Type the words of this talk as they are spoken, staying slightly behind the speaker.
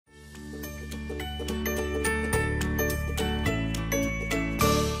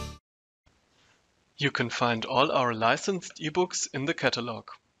You can find all our licensed ebooks in the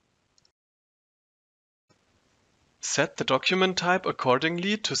catalog. Set the document type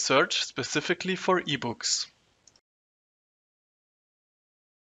accordingly to search specifically for ebooks.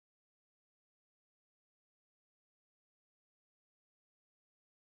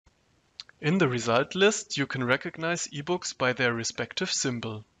 In the result list, you can recognize ebooks by their respective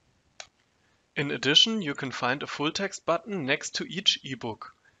symbol. In addition, you can find a full text button next to each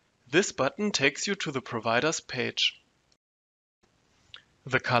ebook. This button takes you to the provider's page.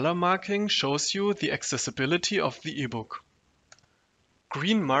 The color marking shows you the accessibility of the ebook.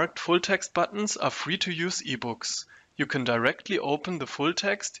 Green marked full text buttons are free to use ebooks. You can directly open the full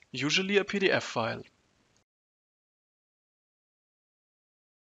text, usually a PDF file.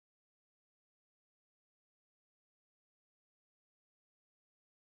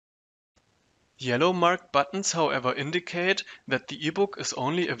 Yellow marked buttons, however, indicate that the ebook is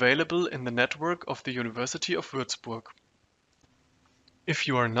only available in the network of the University of Würzburg. If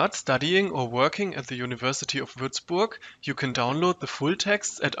you are not studying or working at the University of Würzburg, you can download the full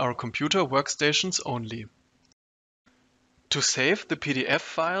texts at our computer workstations only. To save the PDF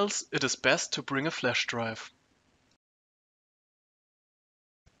files, it is best to bring a flash drive.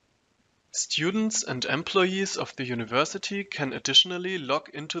 Students and employees of the university can additionally log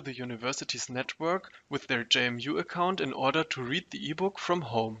into the university's network with their JMU account in order to read the ebook from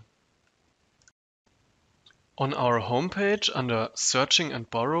home. On our homepage under Searching and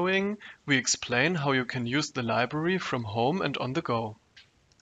Borrowing, we explain how you can use the library from home and on the go.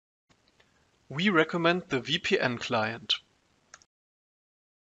 We recommend the VPN client.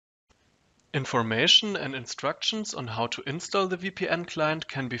 Information and instructions on how to install the VPN client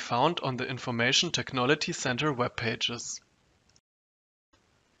can be found on the Information Technology Center web pages.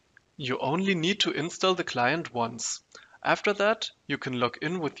 You only need to install the client once. After that, you can log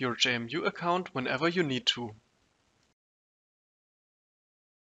in with your JMU account whenever you need to.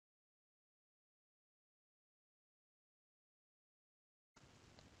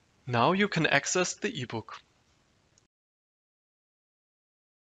 Now you can access the ebook.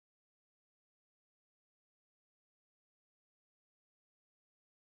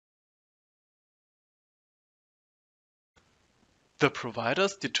 The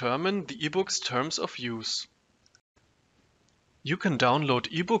providers determine the ebook's terms of use. You can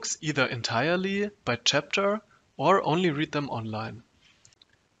download ebooks either entirely, by chapter, or only read them online.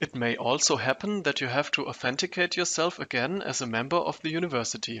 It may also happen that you have to authenticate yourself again as a member of the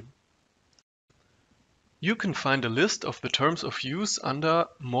university. You can find a list of the terms of use under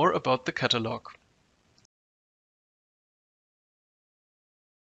More about the catalog.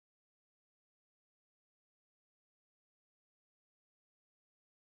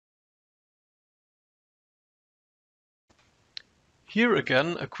 Here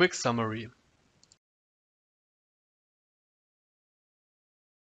again a quick summary.